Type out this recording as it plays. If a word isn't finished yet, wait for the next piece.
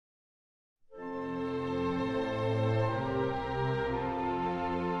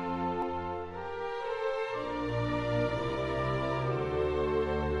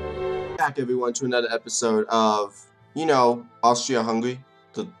back, everyone, to another episode of, Austria-Hungary,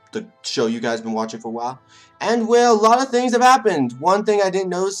 the show you guys been watching for a while. And, well, a lot of things have happened. One thing I didn't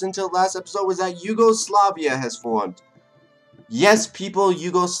notice until last episode was that Yugoslavia has formed. Yes, people,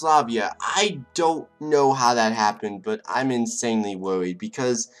 Yugoslavia. I don't know how that happened, but I'm insanely worried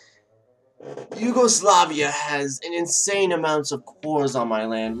because Yugoslavia has an insane amount of cores on my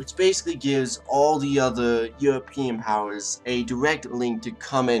land, which basically gives all the other European powers a direct link to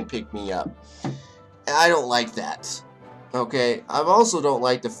come and pick me up. And I don't like that. Okay, I also don't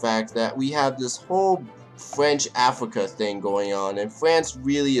like the fact that we have this whole French Africa thing going on, and France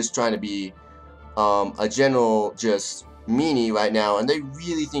really is trying to be a general just meanie right now, and they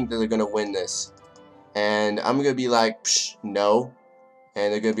really think that they're gonna win this. And I'm gonna be like, psh, no.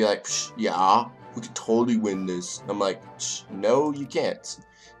 And they're gonna be like, psh, yeah, we can totally win this. I'm like, psh, no, you can't,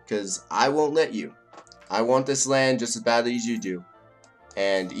 because I won't let you. I want this land just as badly as you do,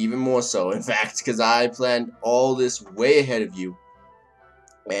 and even more so, in fact, because I planned all this way ahead of you.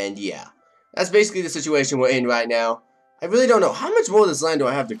 And yeah, that's basically the situation we're in right now. I really don't know how much more of this land do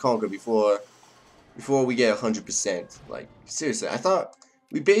I have to conquer before we get 100%. Like, seriously, I thought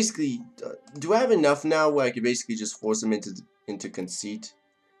we basically do I have enough now where I could basically just force them into conceit?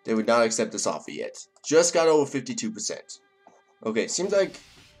 They would not accept this offer yet. Just got over 52%. Okay, seems like,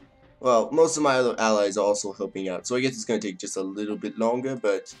 well, most of my other allies are also helping out, so I guess it's going to take just a little bit longer,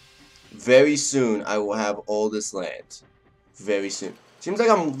 but very soon I will have all this land. Very soon. Seems like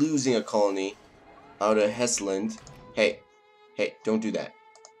I'm losing a colony out of Hessland. Hey, don't do that.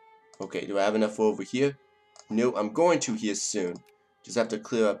 Okay, do I have enough over here? No, I'm going to here soon. Just have to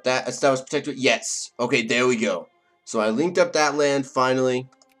clear up that. Establish protectorate. Yes. Okay, there we go. So I linked up that land finally,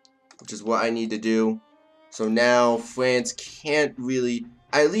 which is what I need to do. So now France can't really...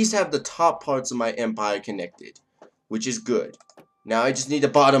 I at least have the top parts of my empire connected, which is good. Now I just need the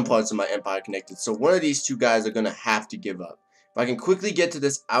bottom parts of my empire connected. So one of these two guys are going to have to give up. If I can quickly get to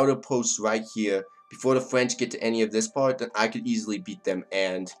this outer post right here before the French get to any of this part, then I could easily beat them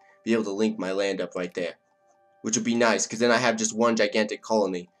and be able to link my land up right there. Which would be nice, because then I have just one gigantic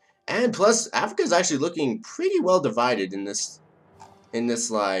colony. And plus, Africa is actually looking pretty well divided in this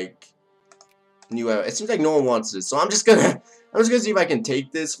like new era. It seems like no one wants this, so I'm just gonna see if I can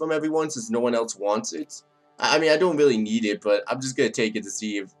take this from everyone since no one else wants it. I mean, I don't really need it, but I'm just gonna take it to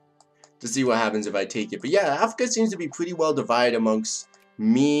see what happens if I take it. But yeah, Africa seems to be pretty well divided amongst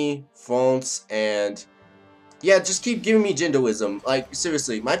me, France, and yeah, just keep giving me jingoism. Like,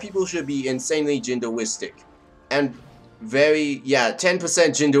 seriously, my people should be insanely jingoistic. And very, yeah, 10%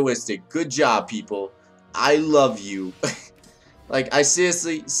 jingoistic. Good job, people. I love you. Like, I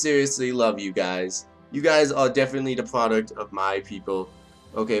seriously love you guys. You guys are definitely the product of my people.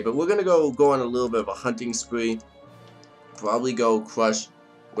 Okay, but we're gonna go on a little bit of a hunting spree. Probably go crush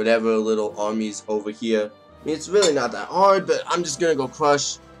whatever little armies over here. I mean, it's really not that hard, but I'm just gonna go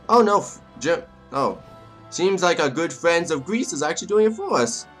crush. Oh no, seems like our good friends of Greece is actually doing it for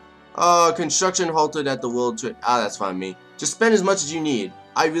us. Construction halted at the World Trade. That's fine, me. Just spend as much as you need.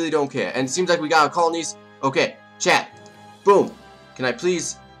 I really don't care. And it seems like we got our colonies. Okay, chat. Boom. Can I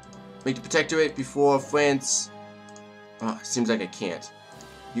please make the protectorate before France? Seems like I can't.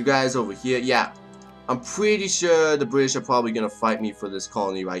 You guys over here, yeah. I'm pretty sure the British are probably gonna fight me for this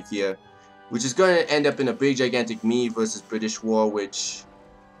colony right here, which is gonna end up in a big gigantic me versus British war, which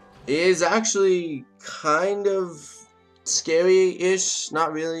is actually kind of scary-ish.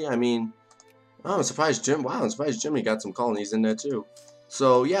 Not really. I mean, I'm surprised Germany got some colonies in there too.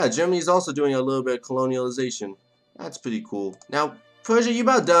 So yeah, Germany's also doing a little bit of colonialization. That's pretty cool. Now, Persia, you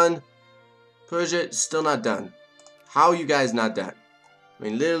about done? Persia, still not done. How are you guys not done? I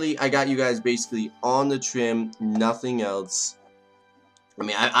mean, literally, I got you guys basically on the trim, nothing else. I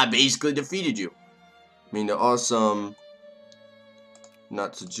mean, I basically defeated you. I mean, there are some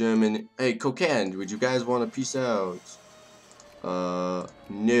not so German. Hey, Kokand, would you guys want to peace out?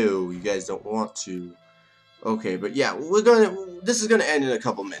 No, you guys don't want to. Okay, but yeah, this is gonna end in a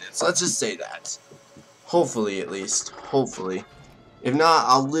couple minutes. Let's just say that. Hopefully, at least. Hopefully. If not,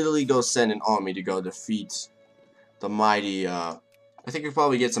 I'll literally go send an army to go defeat the mighty, I think we'll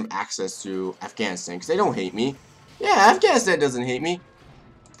probably get some access to Afghanistan, because they don't hate me. Yeah, Afghanistan doesn't hate me.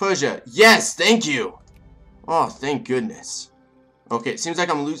 Persia, yes, thank you. Oh, thank goodness. Okay, it seems like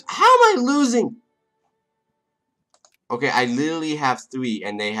I'm losing. How am I losing? Okay, I literally have 3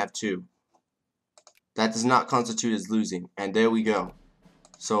 and they have 2. That does not constitute as losing. And there we go.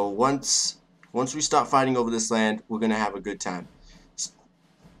 So once we start fighting over this land, we're gonna have a good time.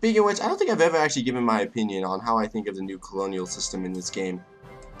 Speaking of which, I don't think I've ever actually given my opinion on how I think of the new colonial system in this game.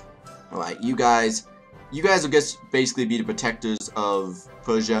 Alright, you guys you guys will just basically be the protectors of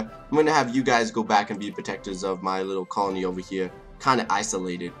Persia. I'm gonna have you guys go back and be the protectors of my little colony over here. Kind of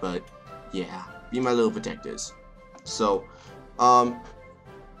isolated, but yeah, be my little protectors. So,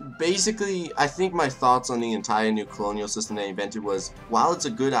 basically, I think my thoughts on the entire new colonial system they invented was, while it's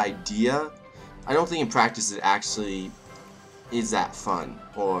a good idea, I don't think in practice it actually is that fun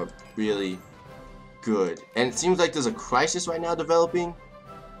or really good. And it seems like there's a crisis right now developing.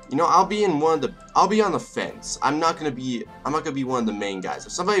 You know, I'll be on the fence. I'm not gonna be one of the main guys.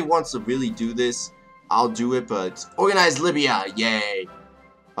 If somebody wants to really do this, I'll do it. But organize Libya, yay!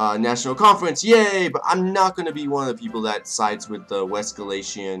 National conference, yay! But I'm not gonna be one of the people that sides with the West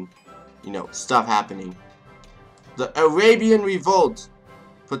Galatian, you know, stuff happening. The Arabian Revolt,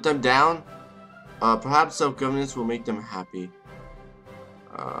 put them down. Perhaps self-governance will make them happy.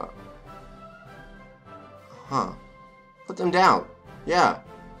 Put them down. Yeah.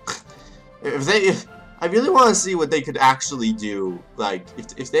 If I really want to see what they could actually do. Like,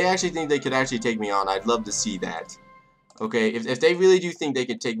 if they actually think they could actually take me on, I'd love to see that. Okay, if they really do think they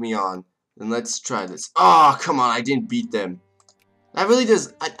could take me on, then let's try this. Oh, come on, I didn't beat them. That really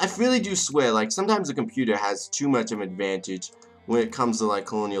does, I really do swear, like, sometimes the computer has too much of an advantage when it comes to, like,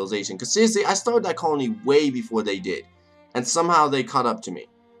 colonialization. Because seriously, I started that colony way before they did. And somehow they caught up to me.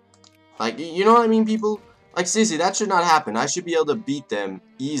 Like, you know what I mean, people? Like, seriously, that should not happen. I should be able to beat them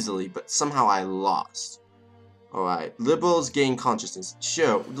easily, but somehow I lost. Alright, liberals gain consciousness.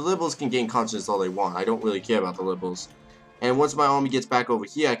 Sure, the liberals can gain consciousness all they want. I don't really care about the liberals. And once my army gets back over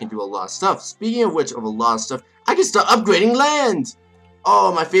here, I can do a lot of stuff. Speaking of which, of a lot of stuff, I can start upgrading land!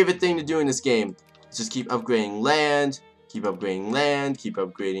 Oh, my favorite thing to do in this game. Is just keep upgrading land, keep upgrading land, keep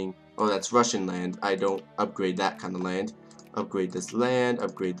upgrading... Oh, that's Russian land. I don't upgrade that kind of land. Upgrade this land,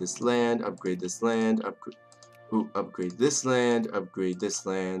 upgrade this land, upgrade this land, upgrade this land, upgrade this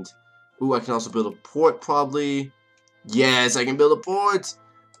land. Ooh, I can also build a port, probably. Yes, I can build a port!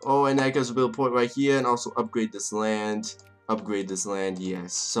 Oh, and I can also build a port right here, and also upgrade this land. Upgrade this land,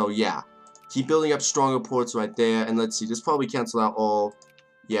 yes. So, yeah. Keep building up stronger ports right there, and let's see, this probably cancel out all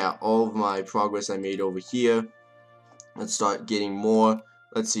of my progress I made over here. Let's start getting more.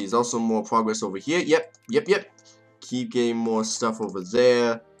 Let's see, there's also more progress over here. Yep. Keep getting more stuff over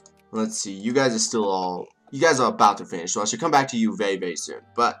there. Let's see, you guys are about to finish, so I should come back to you very, very soon.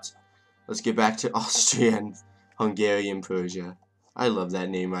 But let's get back to Austria and Hungarian Persia. I love that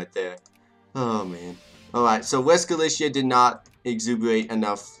name right there. Oh man. Alright, so West Galicia did not exuberate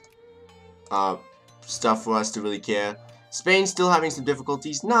enough stuff for us to really care. Spain's still having some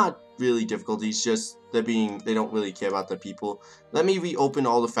difficulties. Not really difficulties, just they don't really care about the people. Let me reopen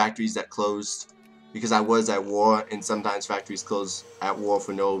all the factories that closed, because I was at war, and sometimes factories close at war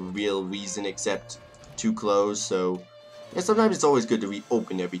for no real reason except to close, so yeah, sometimes it's always good to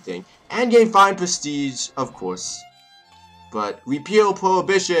reopen everything. And gain fine prestige, of course. But repeal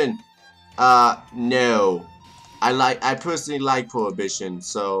prohibition, no. I personally like prohibition,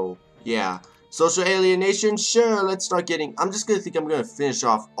 so yeah. Social alienation, sure, let's start getting, I'm gonna finish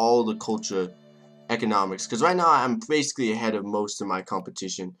off all the culture economics, because right now I'm basically ahead of most of my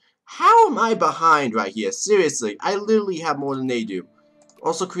competition. How am I behind right here? Seriously, I literally have more than they do.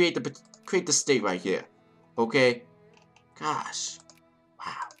 Also create the state right here. Okay? Gosh.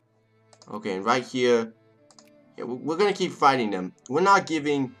 Wow. Okay, and right here, yeah, we're gonna keep fighting them. We're not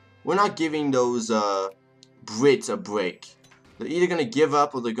giving those Brits a break. They're either gonna give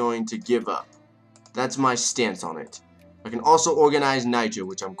up or they're going to give up. That's my stance on it. I can also organize Niger,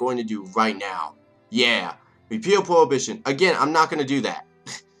 which I'm going to do right now. Yeah. Repeal prohibition. Again, I'm not gonna do that.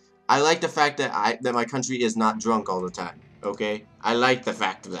 I like the fact that my country is not drunk all the time. Okay? I like the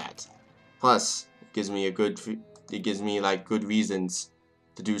fact of that. Plus, it gives me like good reasons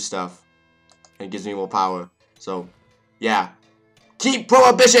to do stuff. And it gives me more power. So, yeah. Keep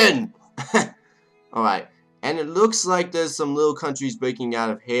prohibition! Alright. And it looks like there's some little countries breaking out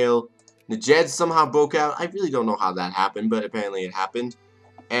of hail. Najd somehow broke out. I really don't know how that happened, but apparently it happened.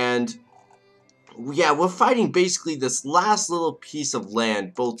 And yeah, we're fighting basically this last little piece of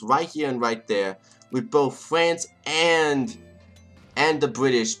land, both right here and right there, with both France and the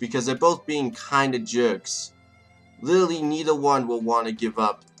British, because they're both being kind of jerks. Literally, neither one will want to give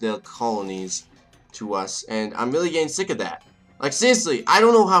up their colonies to us, and I'm really getting sick of that. Like, seriously, I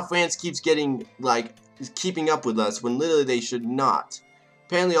don't know how France keeps keeping up with us when literally they should not.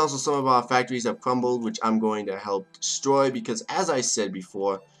 Apparently, also some of our factories have crumbled, which I'm going to help destroy, because as I said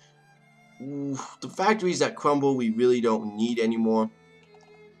before, the factories that crumble we really don't need anymore.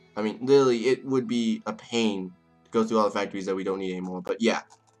 I mean, literally, it would be a pain to go through all the factories that we don't need anymore. But yeah,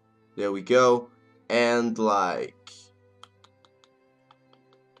 there we go. And like,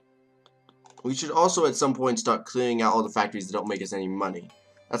 We should also at some point start clearing out all the factories that don't make us any money.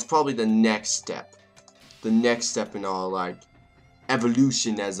 That's probably the next step. The next step in our, like,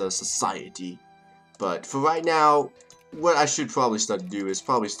 evolution as a society. But for right now, what I should probably start to do is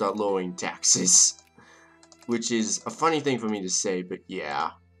probably start lowering taxes. Which is a funny thing for me to say, but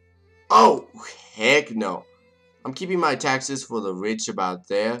yeah. Oh, heck no. I'm keeping my taxes for the rich about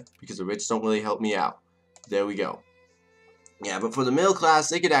there, because the rich don't really help me out. There we go. Yeah, but for the middle class,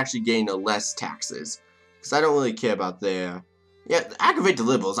 they could actually gain less taxes. Because I don't really care about their... Yeah, aggravate the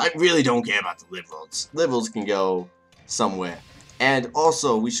liberals. I really don't care about the liberals. Liberals can go somewhere. And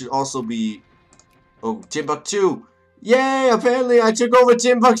also, we should also be... Oh, Timbuktu! Yay! Apparently I took over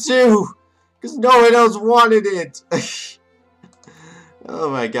Timbuktu! Because no one else wanted it!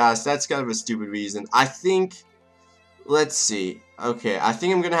 Oh my gosh, that's kind of a stupid reason. I think... Let's see. Okay, I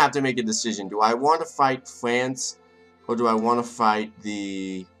think I'm going to have to make a decision. Do I want to fight France? Or do I want to fight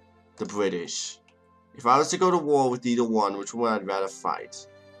the British? If I was to go to war with either one, which one I'd rather fight?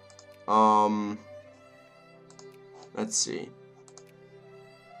 Let's see.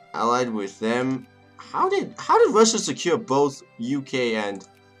 Allied with them. How did Russia secure both UK and...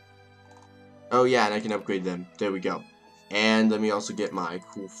 Oh yeah, and I can upgrade them. There we go. And let me also get my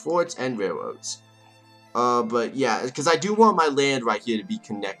cool forts and railroads. But yeah, because I do want my land right here to be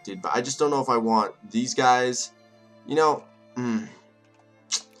connected, but I just don't know if I want these guys. You know,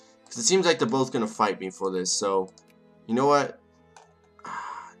 because it seems like they're both going to fight me for this, so, you know what?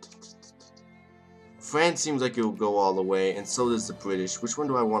 France seems like it will go all the way, and so does the British. Which one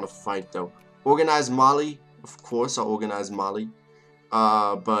do I want to fight, though? Organize Mali? Of course, I'll organize Mali.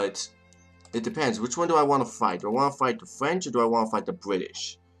 But it depends. Which one do I want to fight? Do I want to fight the French, or do I want to fight the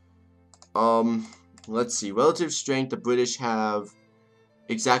British? Let's see. Relative strength, the British have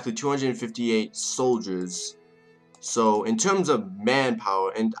exactly 258 soldiers. So, in terms of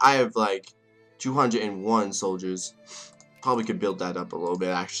manpower, and I have, like, 201 soldiers. Probably could build that up a little bit,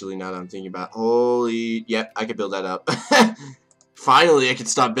 actually, now that I'm thinking about it. Holy... Yep, I could build that up. Finally, I can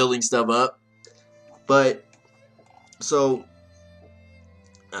start building stuff up. But, so...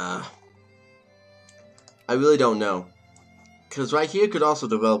 I really don't know. Because right here could also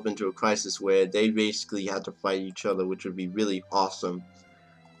develop into a crisis where they basically have to fight each other, which would be really awesome.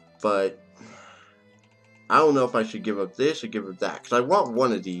 But... I don't know if I should give up this or give up that. Because I want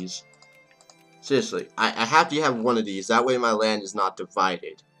one of these. Seriously, I have to have one of these. That way my land is not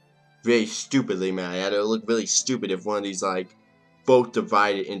divided. Very stupidly, man. I had to look really stupid if one of these, like, both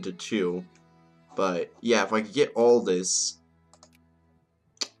divided into two. But, yeah, if I could get all this.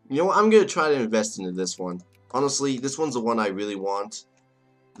 You know what? I'm going to try to invest into this one. Honestly, this one's the one I really want.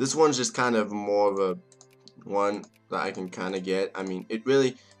 This one's just kind of more of a one that I can kind of get. I mean, it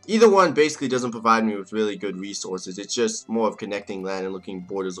really... Either one basically doesn't provide me with really good resources. It's just more of connecting land and looking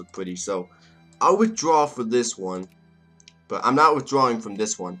borders look pretty. So, I'll withdraw for this one. But I'm not withdrawing from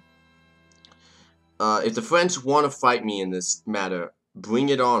this one. If the French want to fight me in this matter, bring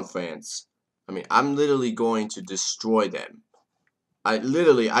it on, France. I mean, I'm literally going to destroy them. I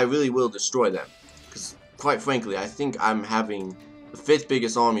really will destroy them. Because, quite frankly, I think I'm having the 5th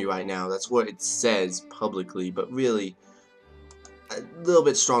biggest army right now. That's what it says publicly. But really... a little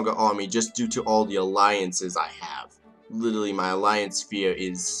bit stronger army just due to all the alliances I have. Literally, my alliance sphere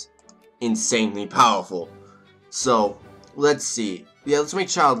is insanely powerful. So, let's see. Yeah, let's make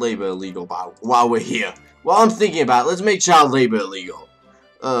child labor illegal while we're here. While I'm thinking about it, let's make child labor illegal.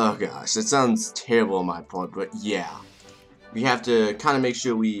 Oh gosh, that sounds terrible on my part, but yeah. We have to kind of make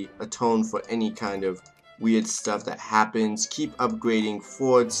sure we atone for any kind of weird stuff that happens. Keep upgrading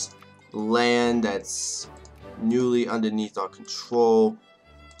forts, land that's newly underneath our control.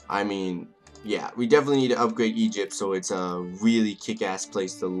 I mean, yeah, we definitely need to upgrade Egypt so it's a really kick-ass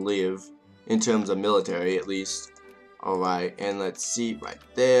place to live, in terms of military at least. Alright, and let's see right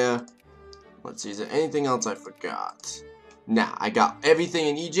there. Let's see, is there anything else I forgot? Nah, I got everything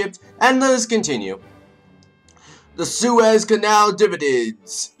in Egypt, and let us continue. The Suez Canal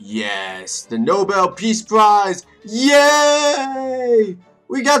dividends. Yes, the Nobel Peace Prize. Yay!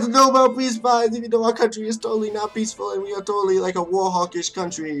 We got the Nobel Peace Prize, even though our country is totally not peaceful and we are totally like a war hawkish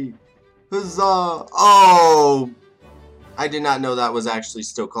country. Huzzah! Oh! I did not know that was actually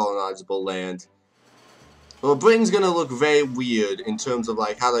still colonizable land. Well, Britain's gonna look very weird in terms of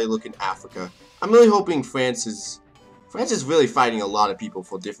like how they look in Africa. I'm really hoping France is really fighting a lot of people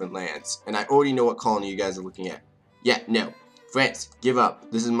for different lands. And I already know what colony you guys are looking at. Yeah, no. France, give up.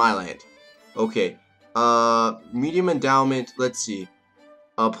 This is my land. Okay. Medium endowment, let's see.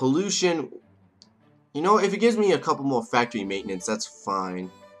 Pollution, you know, if it gives me a couple more factory maintenance, that's fine.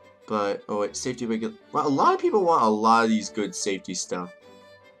 But, oh wait, safety regular. Well, a lot of people want a lot of these good safety stuff.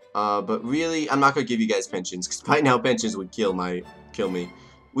 But really, I'm not gonna give you guys pensions, because right now pensions would kill me.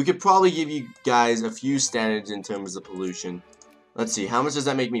 We could probably give you guys a few standards in terms of pollution. Let's see, how much does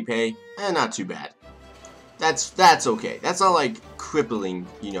that make me pay? Not too bad. That's okay. That's not like crippling,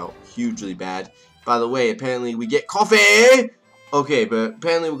 you know, hugely bad. By the way, apparently we get coffee! Okay, but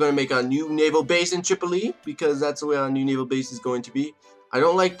apparently we're gonna make our new naval base in Tripoli, because that's where our new naval base is going to be. I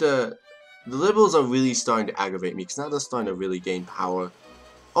don't like the liberals are really starting to aggravate me, because now they're starting to really gain power.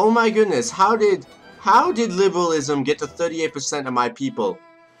 Oh my goodness, how did liberalism get to 38% of my people?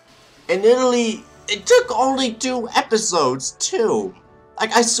 In Italy, it took only 2 episodes, too.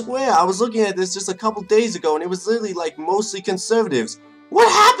 Like, I swear, I was looking at this just a couple days ago, and it was literally, like, mostly conservatives.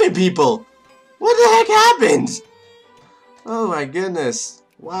 What happened, people? What the heck happened? Oh my goodness.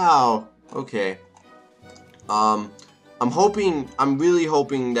 Wow. Okay. I'm really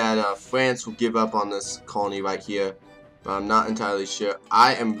hoping that, France will give up on this colony right here. But I'm not entirely sure.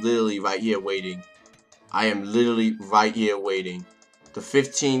 I am literally right here waiting. I am literally right here waiting. The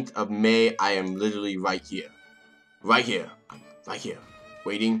 15th of May, I am literally right here. Right here. Right here.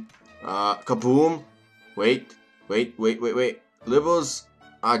 Waiting. Kaboom. Wait. Liberals.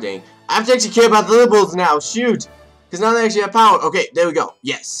 Ah, dang. I have to actually care about the liberals now. Shoot. Because now they actually have power. Okay, there we go.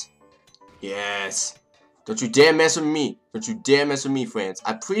 Yes. Yes. Don't you dare mess with me. Don't you dare mess with me, France.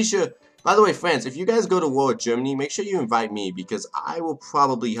 I'm pretty sure. By the way, France, if you guys go to war with Germany, make sure you invite me, because I will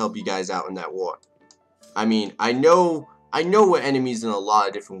probably help you guys out in that war. I mean, I know we're enemies in a lot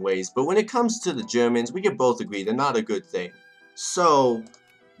of different ways, but when it comes to the Germans, we can both agree they're not a good thing. So,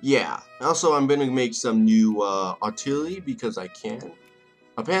 yeah. Also, I'm going to make some new artillery, because I can.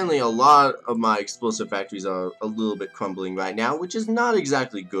 Apparently, a lot of my explosive factories are a little bit crumbling right now, which is not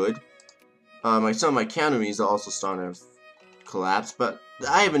exactly good. Some of my canneries are also starting to collapse, but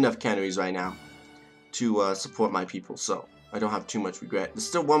I have enough canneries right now to support my people, so I don't have too much regret. There's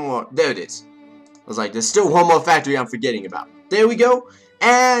still one more. There it is. I was like, there's still one more factory I'm forgetting about. There we go.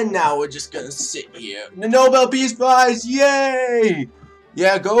 And now we're just gonna sit here. The Nobel Peace Prize! Yay!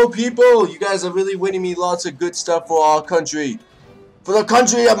 Yeah, go people! You guys are really winning me lots of good stuff for our country. For the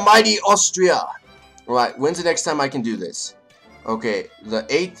country of mighty Austria! Alright, when's the next time I can do this? Okay, the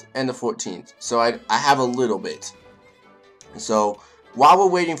 8th and the 14th. So I have a little bit. So, while we're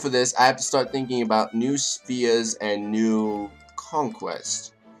waiting for this, I have to start thinking about new spheres and new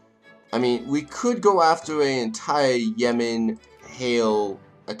conquest. I mean, we could go after an entire Yemen hail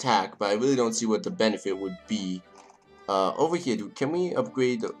attack, but I really don't see what the benefit would be. Over here, can we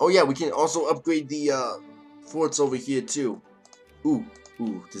upgrade the... Oh yeah, we can also upgrade the forts over here too. Ooh,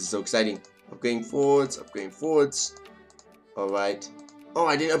 this is so exciting. Upgrading forts. Alright. Oh,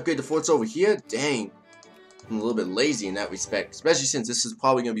 I didn't upgrade the forts over here? Dang. I'm a little bit lazy in that respect, especially since this is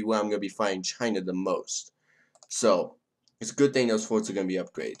probably going to be where I'm going to be fighting China the most. So, it's a good thing those forts are going to be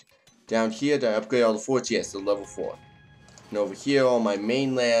upgraded. Down here, did I upgrade all the forts? Yes, they're level 4. And over here, on my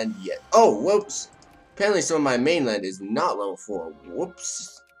mainland, yeah. Oh, whoops. Apparently some of my mainland is not level 4.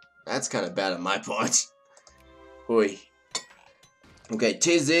 Whoops. That's kind of bad on my part. Oi. Okay,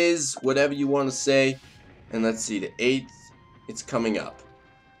 tis is, whatever you want to say. And let's see, the 8th, it's coming up.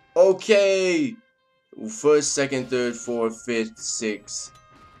 Okay. 1st, 2nd, 3rd, 4th, 5th,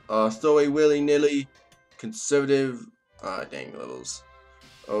 6th. Throw away willy-nilly. Conservative. Ah, dang levels.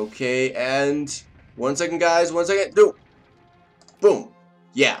 Okay, and 1 second, guys. 1 second. No. Boom.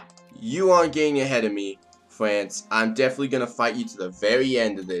 Yeah. You aren't getting ahead of me, France. I'm definitely going to fight you to the very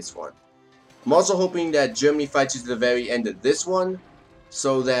end of this one. I'm also hoping that Germany fights you to the very end of this one,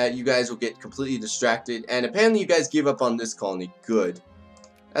 so that you guys will get completely distracted. And apparently you guys give up on this colony. Good.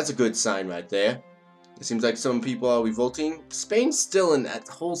 That's a good sign right there. It seems like some people are revolting. Spain's still in that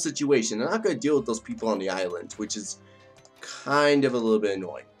whole situation. They're not going to deal with those people on the island, which is kind of a little bit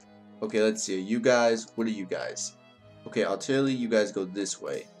annoying. Okay, let's see. You guys, what are you guys? Okay, artillery, you guys go this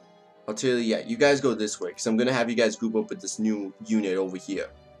way. Artillery, yeah, you guys go this way, because I'm going to have you guys group up with this new unit over here.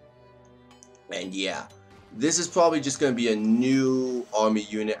 And yeah, this is probably just going to be a new army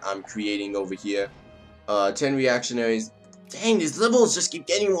unit I'm creating over here. 10 reactionaries. Dang, these liberals just keep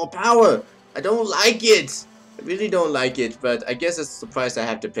getting more power. I don't like it. I really don't like it, but I guess it's the price I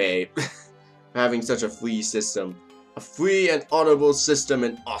have to pay for having such a free system. A free and honorable system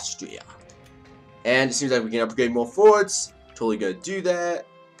in Austria. And it seems like we can upgrade more forts. Totally gonna do that.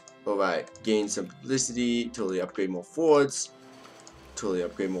 Alright, gain some publicity. Totally upgrade more forts. Totally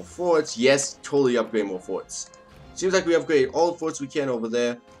upgrade more forts. Yes, totally upgrade more forts. Seems like we upgrade all the forts we can over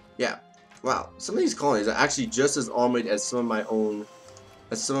there. Yeah. Wow, some of these colonies are actually just as armored as some of my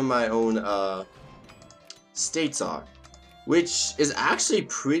own states are, which is actually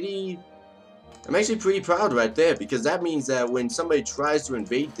pretty I'm actually pretty proud right there, because that means that when somebody tries to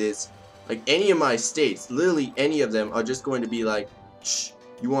invade this, like any of my states, literally any of them are just going to be like, shh,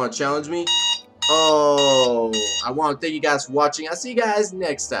 you want to challenge me? Oh, I want to thank you guys for watching. I'll see you guys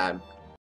next time.